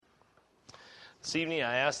This evening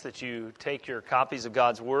I ask that you take your copies of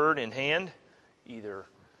God's Word in hand, either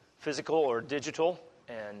physical or digital,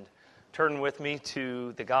 and turn with me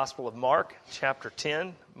to the Gospel of Mark, chapter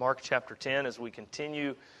 10. Mark chapter 10, as we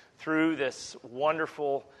continue through this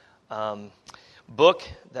wonderful book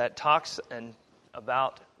that talks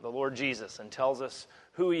about the Lord Jesus and tells us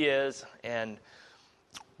who He is and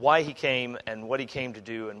why He came and what He came to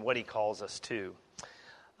do and what He calls us to.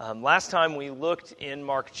 Last time we looked in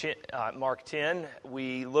Mark 10,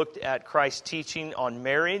 we looked at Christ's teaching on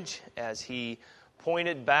marriage as He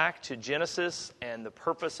pointed back to Genesis and the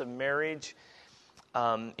purpose of marriage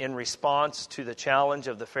in response to the challenge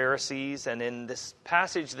of the Pharisees. And in this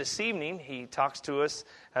passage this evening, He talks to us,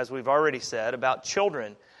 as we've already said, about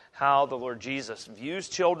children, how the Lord Jesus views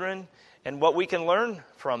children and what we can learn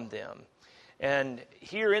from them. And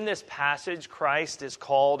here in this passage, Christ is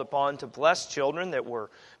called upon to bless children that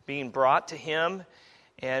were being brought to Him.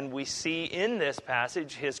 And we see in this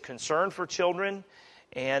passage His concern for children,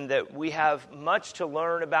 and that we have much to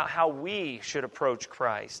learn about how we should approach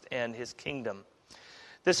Christ and His kingdom.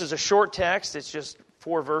 This is a short text. It's just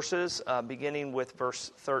 4 verses, beginning with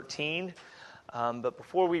verse 13. But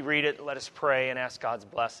before we read it, let us pray and ask God's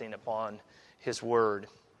blessing upon His Word.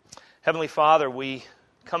 Heavenly Father, we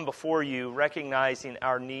come before You recognizing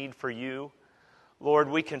our need for You. Lord,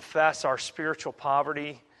 we confess our spiritual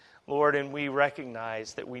poverty, Lord, and we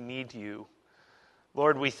recognize that we need You.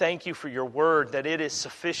 Lord, we thank You for Your Word, that it is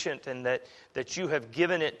sufficient and that You have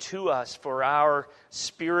given it to us for our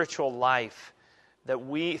spiritual life, that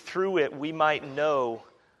we, through it, we might know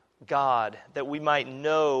God, that we might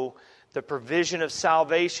know the provision of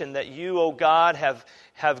salvation that You, O God,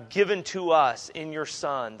 have given to us in Your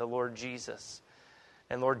Son, the Lord Jesus.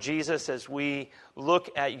 And Lord Jesus, as we look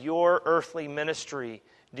at Your earthly ministry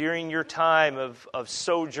during Your time of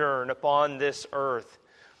sojourn upon this earth,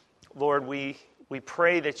 Lord, we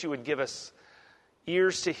pray that You would give us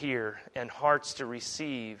ears to hear and hearts to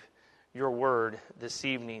receive Your Word this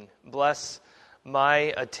evening. Bless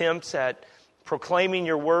my attempts at proclaiming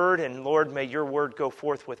Your Word, and Lord, may Your Word go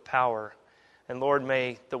forth with power. And Lord,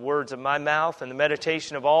 may the words of my mouth and the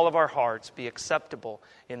meditation of all of our hearts be acceptable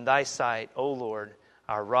in Thy sight, O Lord,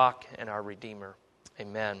 our rock and our Redeemer.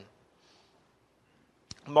 Amen.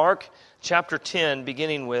 Mark chapter 10,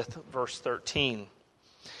 beginning with verse 13.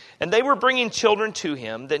 And they were bringing children to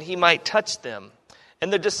Him that He might touch them.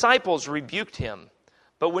 And the disciples rebuked Him.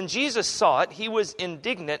 But when Jesus saw it, He was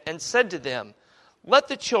indignant and said to them, Let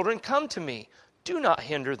the children come to me. Do not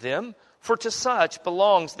hinder them, for to such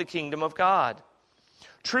belongs the kingdom of God.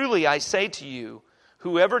 Truly I say to you,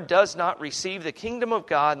 whoever does not receive the kingdom of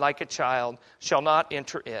God like a child shall not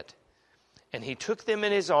enter it. And He took them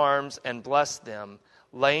in His arms and blessed them,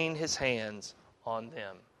 laying His hands on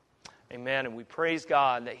them. Amen. And we praise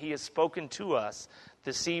God that He has spoken to us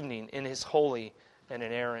this evening in His holy and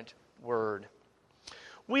inerrant Word.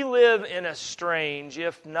 We live in a strange,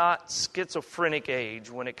 if not schizophrenic age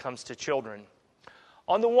when it comes to children.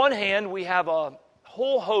 On the one hand, we have a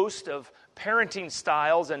whole host of parenting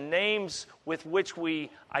styles and names with which we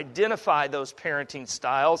identify those parenting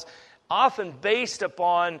styles, often based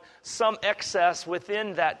upon some excess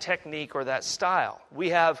within that technique or that style. We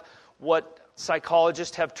have what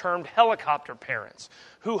psychologists have termed helicopter parents,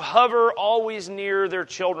 who hover always near their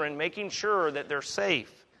children, making sure that they're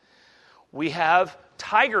safe. We have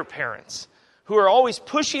tiger parents, who are always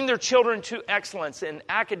pushing their children to excellence in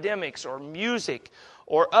academics or music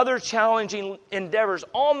or other challenging endeavors,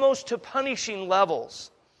 almost to punishing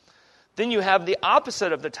levels. Then you have the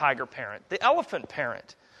opposite of the tiger parent, the elephant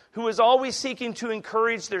parent, who is always seeking to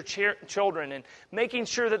encourage their children and making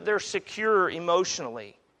sure that they're secure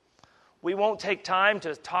emotionally. We won't take time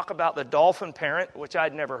to talk about the dolphin parent, which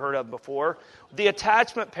I'd never heard of before, the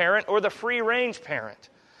attachment parent, or the free-range parent.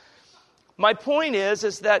 My point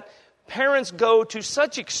is that parents go to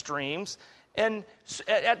such extremes, and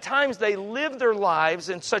at times they live their lives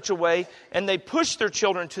in such a way, and they push their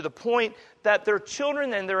children to the point that their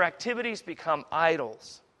children and their activities become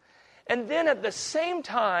idols. And then at the same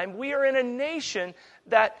time, we are in a nation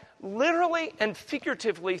that literally and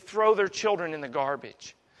figuratively throw their children in the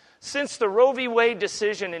garbage. Since the Roe v. Wade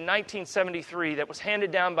decision in 1973 that was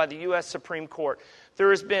handed down by the U.S. Supreme Court, there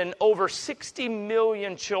has been over 60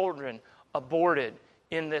 million children aborted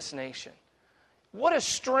in this nation. What a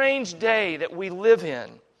strange day that we live in,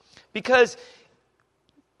 because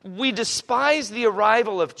we despise the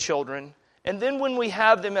arrival of children, and then when we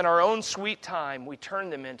have them in our own sweet time, we turn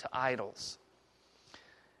them into idols.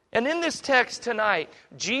 And in this text tonight,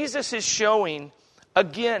 Jesus is showing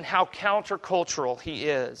again how countercultural He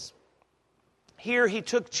is. Here He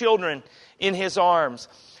took children in His arms.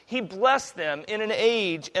 He blessed them in an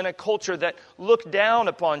age and a culture that looked down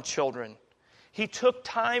upon children. He took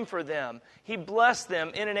time for them. He blessed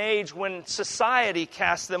them in an age when society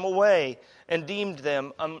cast them away and deemed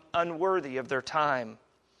them unworthy of their time.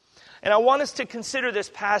 And I want us to consider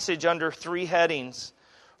this passage under three headings.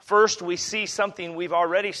 First, we see something we've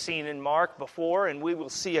already seen in Mark before, and we will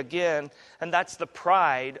see again, and that's the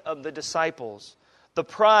pride of the disciples. The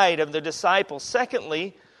pride of the disciples.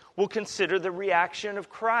 Secondly, we'll consider the reaction of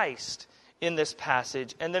Christ in this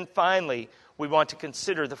passage. And then finally, we want to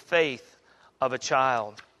consider the faith of a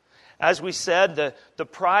child. As we said, the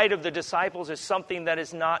pride of the disciples is something that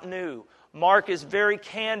is not new. Mark is very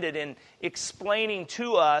candid in explaining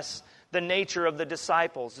to us the nature of the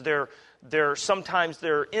disciples. Sometimes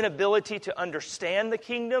their inability to understand the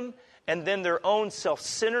kingdom, and then their own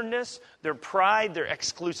self-centeredness, their pride, their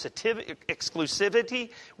exclusivity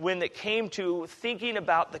when it came to thinking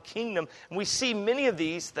about the kingdom. And we see many of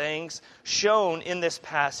these things shown in this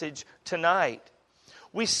passage tonight.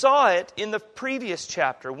 We saw it in the previous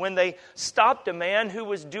chapter when they stopped a man who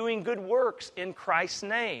was doing good works in Christ's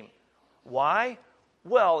name. Why?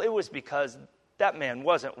 Well, it was because that man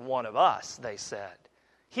wasn't one of us, they said.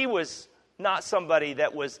 He was not somebody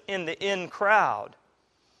that was in the in crowd.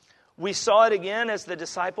 We saw it again as the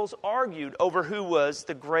disciples argued over who was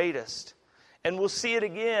the greatest. And we'll see it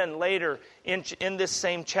again later in this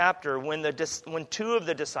same chapter when two of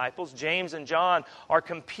the disciples, James and John, are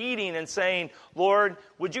competing and saying, Lord,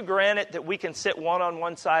 would you grant it that we can sit one on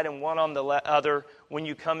one side and one on the other when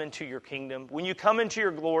you come into your kingdom? When you come into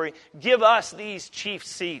your glory, give us these chief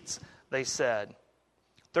seats, they said.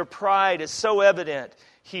 Their pride is so evident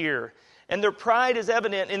here. And their pride is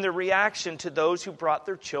evident in their reaction to those who brought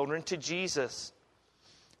their children to Jesus.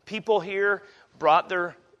 People here brought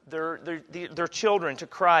their children to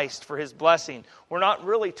Christ for his blessing. We're not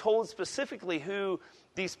really told specifically who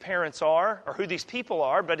these parents are or who these people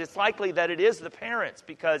are, but it's likely that it is the parents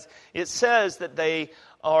because it says that they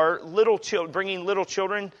are bringing little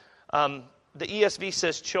children. The ESV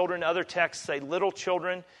says children. Other texts say little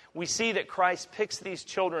children. We see that Christ picks these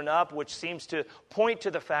children up, which seems to point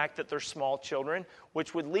to the fact that they're small children,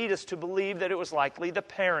 which would lead us to believe that it was likely the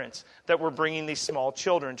parents that were bringing these small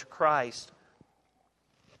children to Christ.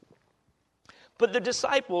 But the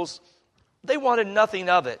disciples, they wanted nothing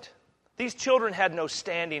of it. These children had no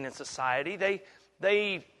standing in society.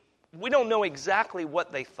 We don't know exactly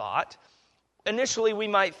what they thought. Initially, we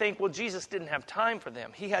might think, well, Jesus didn't have time for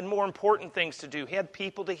them. He had more important things to do. He had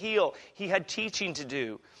people to heal. He had teaching to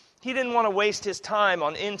do. He didn't want to waste his time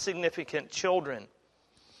on insignificant children.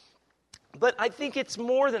 But I think it's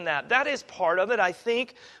more than that. That is part of it, I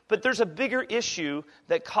think. But there's a bigger issue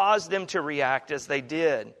that caused them to react as they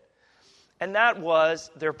did. And that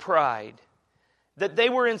was their pride. That they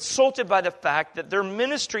were insulted by the fact that their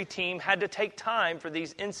ministry team had to take time for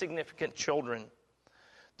these insignificant children.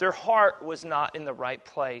 Their heart was not in the right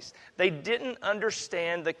place. They didn't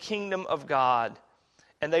understand the kingdom of God.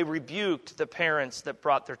 And they rebuked the parents that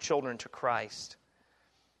brought their children to Christ.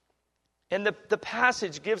 And the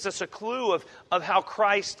passage gives us a clue of how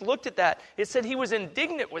Christ looked at that. It said he was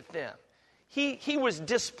indignant with them. He was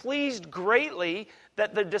displeased greatly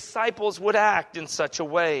that the disciples would act in such a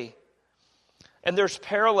way. And there's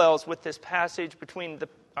parallels with this passage between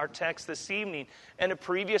our text this evening and a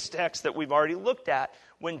previous text that we've already looked at.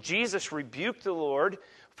 When Jesus rebuked the Lord,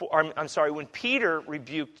 when Peter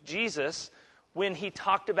rebuked Jesus when he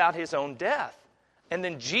talked about his own death. And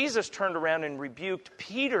then Jesus turned around and rebuked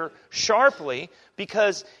Peter sharply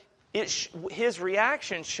because his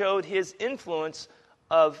reaction showed his influence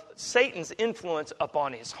of Satan's influence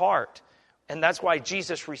upon his heart. And that's why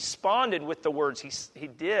Jesus responded with the words he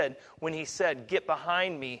did when he said, "Get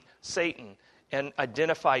behind me, Satan," and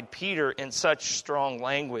identified Peter in such strong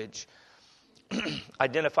language.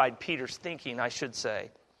 Identified Peter's thinking, I should say.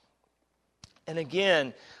 And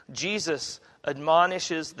again, Jesus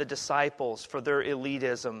admonishes the disciples for their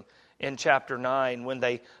elitism in chapter 9 when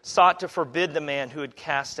they sought to forbid the man who had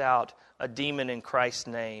cast out a demon in Christ's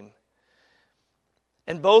name.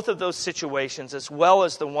 And both of those situations, as well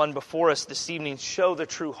as the one before us this evening, show the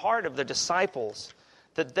true heart of the disciples,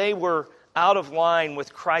 that they were out of line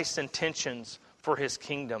with Christ's intentions for his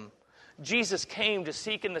kingdom. Jesus came to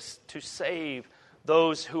seek and to save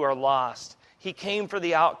those who are lost. He came for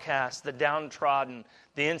the outcast, the downtrodden,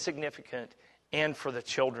 the insignificant, and for the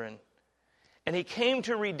children. And he came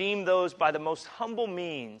to redeem those by the most humble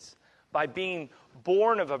means, by being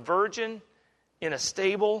born of a virgin in a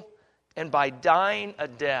stable, and by dying a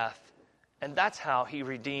death. And that's how he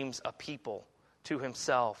redeems a people to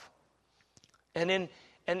himself. And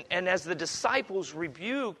as the disciples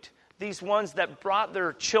rebuked these ones that brought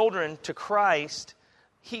their children to Christ,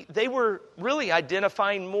 they were really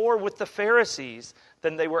identifying more with the Pharisees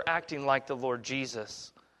than they were acting like the Lord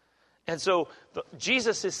Jesus. And so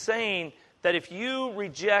Jesus is saying that if you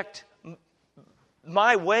reject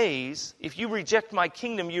my ways, if you reject my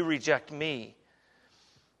kingdom, you reject me.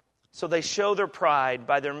 So they show their pride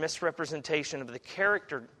by their misrepresentation of the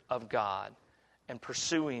character of God and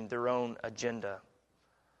pursuing their own agenda.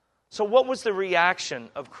 So what was the reaction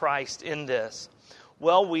of Christ in this?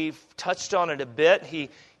 Well, we've touched on it a bit.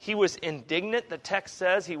 He was indignant, the text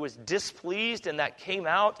says. He was displeased, and that came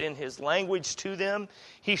out in his language to them.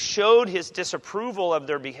 He showed his disapproval of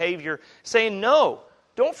their behavior, saying, no,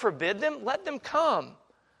 don't forbid them, let them come.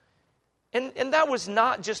 And that was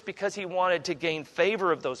not just because he wanted to gain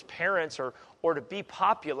favor of those parents or to be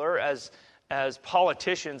popular as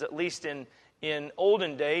politicians, at least in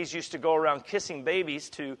olden days, used to go around kissing babies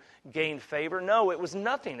to gain favor. No, it was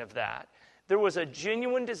nothing of that. There was a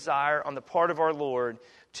genuine desire on the part of our Lord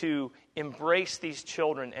to embrace these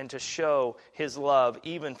children and to show his love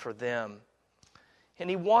even for them. And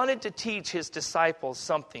he wanted to teach his disciples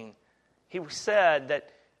something. He said that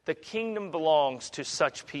the kingdom belongs to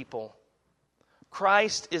such people.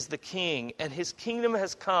 Christ is the king, and his kingdom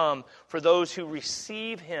has come for those who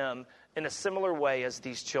receive him in a similar way as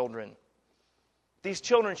these children. These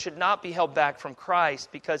children should not be held back from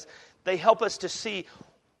Christ because they help us to see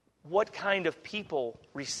what kind of people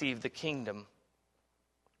receive the kingdom.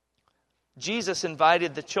 Jesus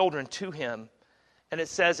invited the children to him, and it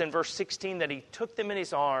says in verse 16 that he took them in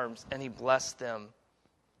his arms and he blessed them.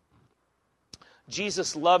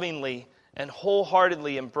 Jesus lovingly and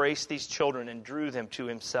wholeheartedly embraced these children and drew them to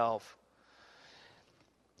himself.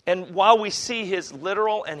 And while we see his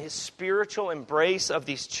literal and his spiritual embrace of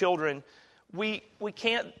these children, we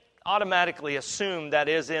can't automatically assume that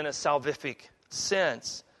is in a salvific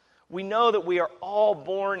sense. We know that we are all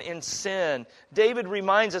born in sin. David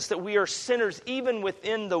reminds us that we are sinners even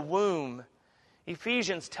within the womb.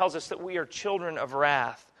 Ephesians tells us that we are children of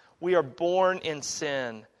wrath. We are born in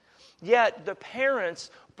sin. Yet the parents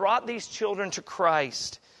brought these children to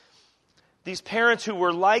Christ. These parents who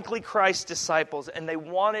were likely Christ's disciples, and they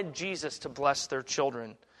wanted Jesus to bless their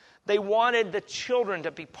children. They wanted the children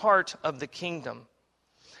to be part of the kingdom.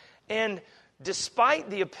 And despite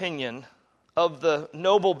the opinion of the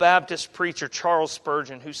noble Baptist preacher Charles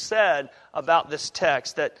Spurgeon, who said about this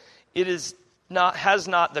text that it has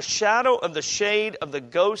not the shadow of the shade of the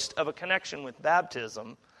ghost of a connection with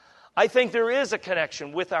baptism, I think there is a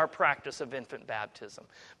connection with our practice of infant baptism.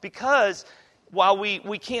 Because while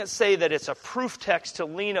we can't say that it's a proof text to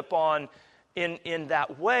lean upon in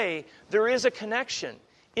that way, there is a connection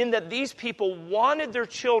in that these people wanted their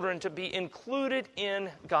children to be included in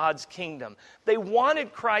God's kingdom. They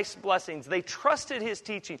wanted Christ's blessings. They trusted his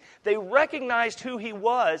teaching. They recognized who he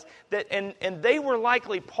was, and they were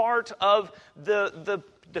likely part of the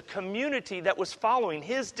community that was following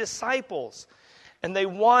his disciples. And they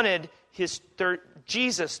wanted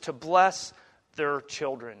Jesus to bless their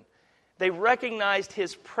children. They recognized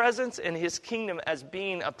his presence and his kingdom as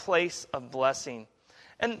being a place of blessing.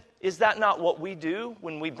 And is that not what we do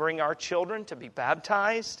when we bring our children to be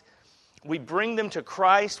baptized? We bring them to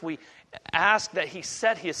Christ. We ask that he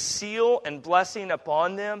set his seal and blessing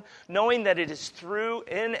upon them, knowing that it is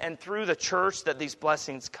in and through the church that these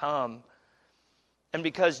blessings come. And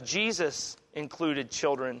because Jesus included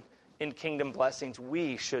children in kingdom blessings,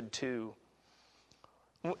 we should too.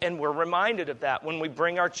 And we're reminded of that when we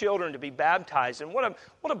bring our children to be baptized. And what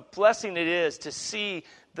a blessing it is to see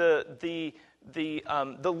the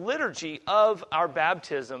liturgy of our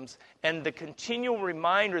baptisms and the continual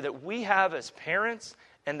reminder that we have as parents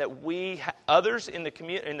and that others in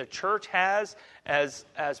the church has as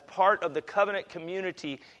part of the covenant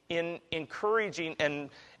community in encouraging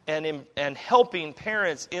and helping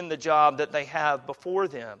parents in the job that they have before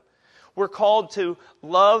them. We're called to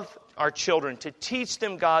love our children, to teach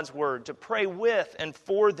them God's word, to pray with and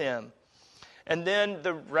for them. And then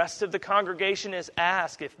the rest of the congregation is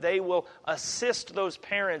asked if they will assist those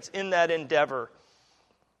parents in that endeavor.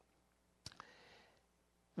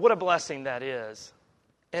 What a blessing that is.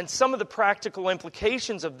 And some of the practical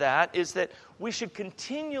implications of that is that we should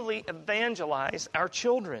continually evangelize our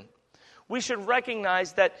children. We should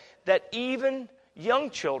recognize that even young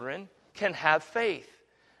children can have faith.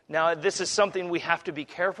 Now, this is something we have to be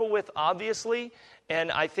careful with, obviously,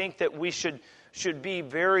 and I think that we should be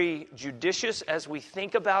very judicious as we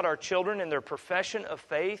think about our children and their profession of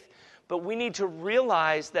faith, but we need to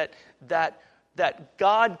realize that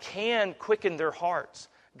God can quicken their hearts.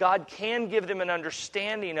 God can give them an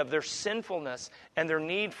understanding of their sinfulness and their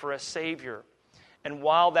need for a Savior. And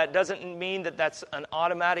while that doesn't mean that that's an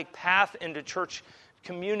automatic path into church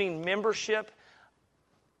communing membership,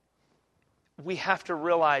 we have to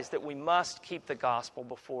realize that we must keep the gospel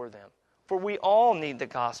before them. For we all need the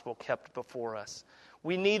gospel kept before us.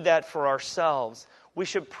 We need that for ourselves. We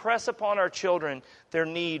should press upon our children their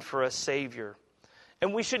need for a Savior.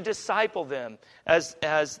 And we should disciple them. As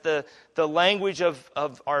the language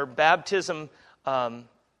of our baptism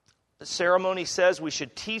ceremony says, we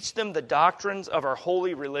should teach them the doctrines of our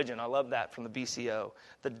holy religion. I love that from the BCO.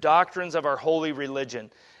 The doctrines of our holy religion.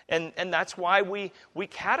 And that's why we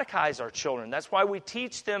catechize our children. That's why we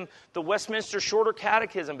teach them the Westminster Shorter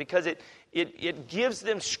Catechism, because it gives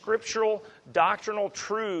them scriptural, doctrinal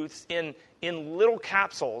truths in little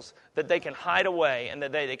capsules that they can hide away and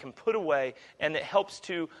that they can put away, and it helps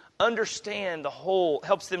to understand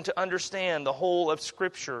helps them to understand the whole of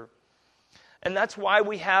Scripture. And that's why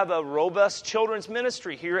we have a robust children's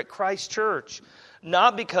ministry here at Christ Church.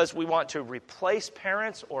 Not because we want to replace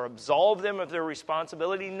parents or absolve them of their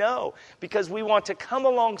responsibility. No, because we want to come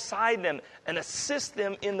alongside them and assist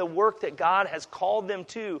them in the work that God has called them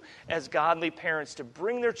to as godly parents, to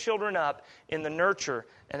bring their children up in the nurture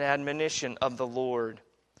and admonition of the Lord.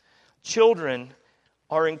 Children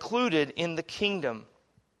are included in the kingdom.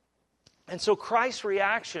 And so Christ's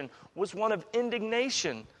reaction was one of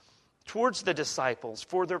indignation towards the disciples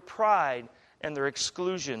for their pride and their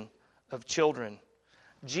exclusion of children.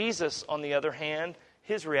 Jesus, on the other hand,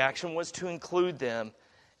 his reaction was to include them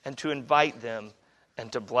and to invite them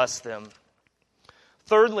and to bless them.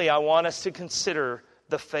 Thirdly, I want us to consider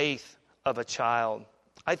the faith of a child.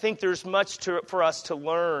 I think there's much for us to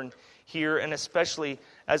learn here, and especially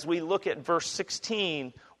as we look at verse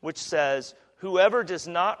 16, which says, "Whoever does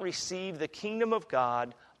not receive the kingdom of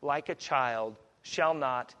God like a child shall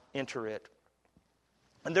not enter it."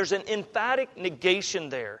 And there's an emphatic negation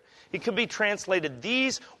there. It could be translated,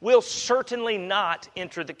 "These will certainly not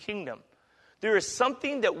enter the kingdom." There is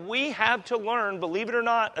something that we have to learn, believe it or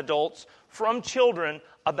not, adults, from children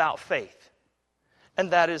about faith.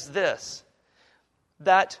 And that is this,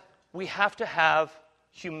 that we have to have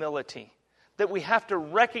humility, that we have to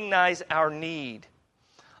recognize our need.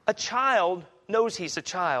 A child knows he's a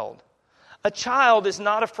child. A child is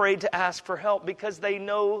not afraid to ask for help because they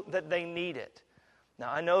know that they need it.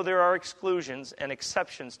 Now, I know there are exclusions and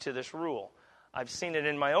exceptions to this rule. I've seen it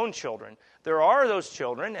in my own children. There are those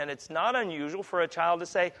children, and it's not unusual for a child to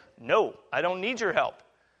say, "No, I don't need your help."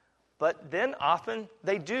 But then often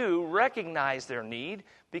they do recognize their need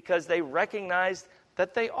because they recognize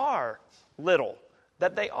that they are little,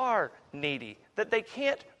 that they are needy, that they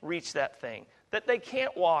can't reach that thing, that they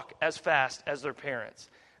can't walk as fast as their parents.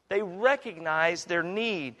 They recognize their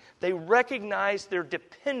need. They recognize their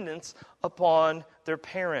dependence upon their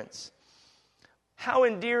parents. How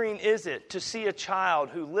endearing is it to see a child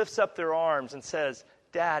who lifts up their arms and says,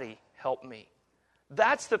 "Daddy, help me."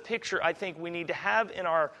 That's the picture I think we need to have in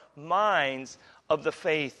our minds of the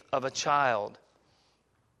faith of a child.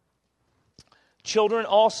 Children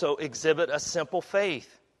also exhibit a simple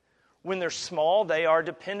faith. When they're small, they are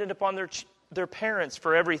dependent upon their parents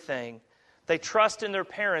for everything. They trust in their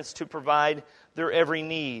parents to provide their every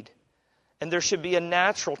need. And there should be a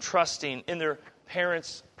natural trusting in their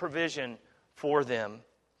parents' provision for them.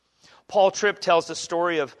 Paul Tripp tells the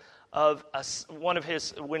story of one of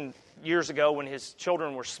his, years ago when his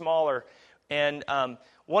children were smaller, and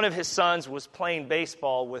one of his sons was playing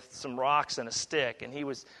baseball with some rocks and a stick, and he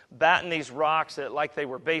was batting these rocks like they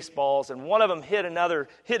were baseballs, and one of them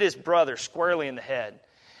hit his brother squarely in the head.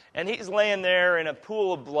 And he's laying there in a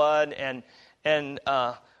pool of blood, and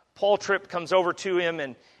Paul Tripp comes over to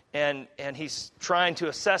him, and he's trying to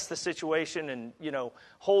assess the situation and,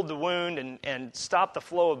 hold the wound and stop the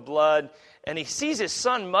flow of blood. And he sees his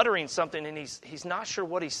son muttering something, and he's not sure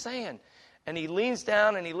what he's saying. And he leans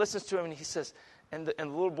down and he listens to him, and he says, and the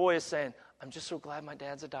little boy is saying, "I'm just so glad my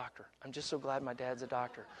dad's a doctor. I'm just so glad my dad's a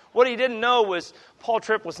doctor." What he didn't know was Paul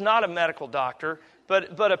Tripp was not a medical doctor, but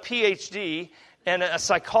a PhD and a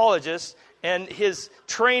psychologist, and his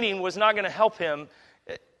training was not going to help him,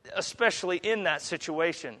 especially in that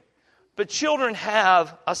situation. But children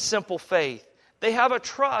have a simple faith. They have a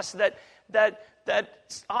trust that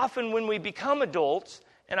often when we become adults,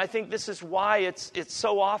 and I think this is why it's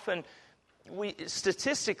so often,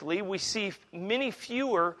 statistically, we see many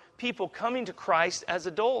fewer people coming to Christ as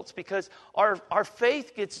adults because our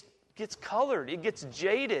faith gets colored, it gets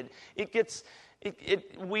jaded,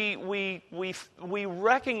 we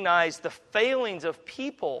recognize the failings of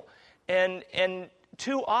people, and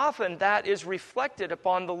too often that is reflected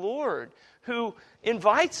upon the Lord, who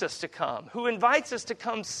invites us to come, who invites us to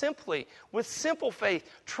come simply, with simple faith,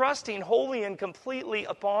 trusting wholly and completely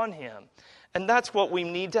upon Him. And that's what we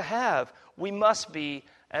need to have. We must be,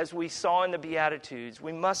 as we saw in the Beatitudes,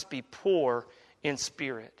 we must be poor in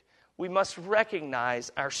spirit. We must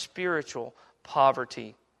recognize our spiritual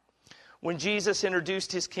poverty. When Jesus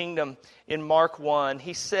introduced His kingdom in Mark 1,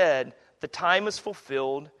 He said, "The time is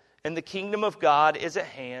fulfilled and the kingdom of God is at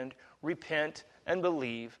hand. Repent and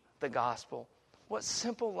believe the gospel." What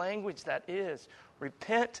simple language that is.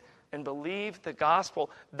 Repent and believe the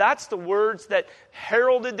gospel. That's the words that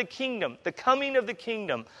heralded the kingdom, the coming of the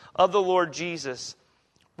kingdom of the Lord Jesus.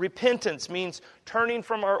 Repentance means turning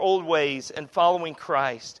from our old ways and following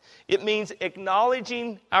Christ. It means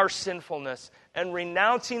acknowledging our sinfulness and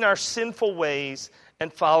renouncing our sinful ways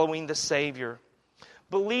and following the Savior.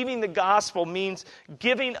 Believing the gospel means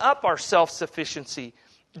giving up our self-sufficiency,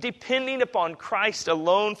 depending upon Christ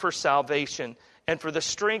alone for salvation and for the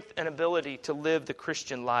strength and ability to live the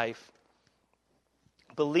Christian life.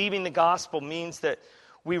 Believing the gospel means that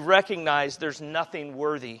we recognize there's nothing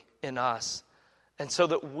worthy in us, and so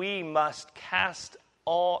that we must cast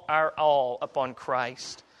all our all upon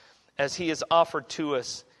Christ as He has offered to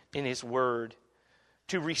us in His Word.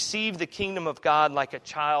 To receive the kingdom of God like a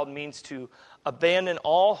child means to abandon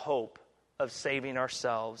all hope of saving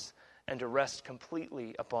ourselves and to rest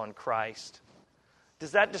completely upon Christ.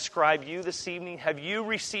 Does that describe you this evening? Have you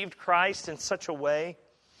received Christ in such a way?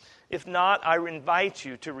 If not, I invite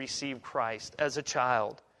you to receive Christ as a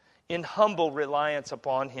child in humble reliance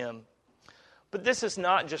upon Him. But this is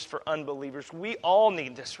not just for unbelievers. We all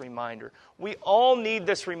need this reminder. We all need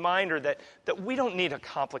this reminder that we don't need a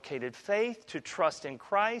complicated faith to trust in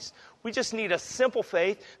Christ. We just need a simple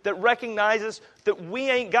faith that recognizes that we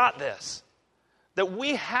ain't got this. That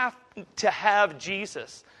we have to have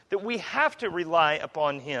Jesus. That we have to rely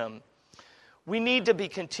upon Him. We need to be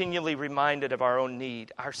continually reminded of our own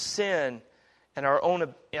need, our sin, and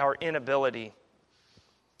our inability.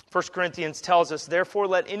 1 Corinthians tells us, "Therefore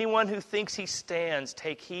let anyone who thinks he stands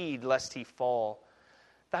take heed lest he fall."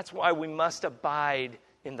 That's why we must abide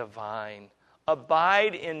in the vine.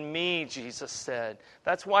 Abide in me, Jesus said.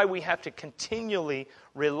 That's why we have to continually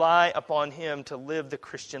rely upon Him to live the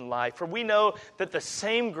Christian life. For we know that the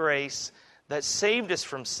same grace that saved us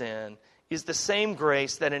from sin is the same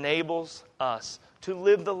grace that enables us to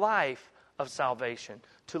live the life of salvation,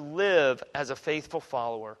 to live as a faithful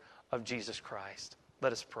follower of Jesus Christ.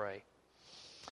 Let us pray.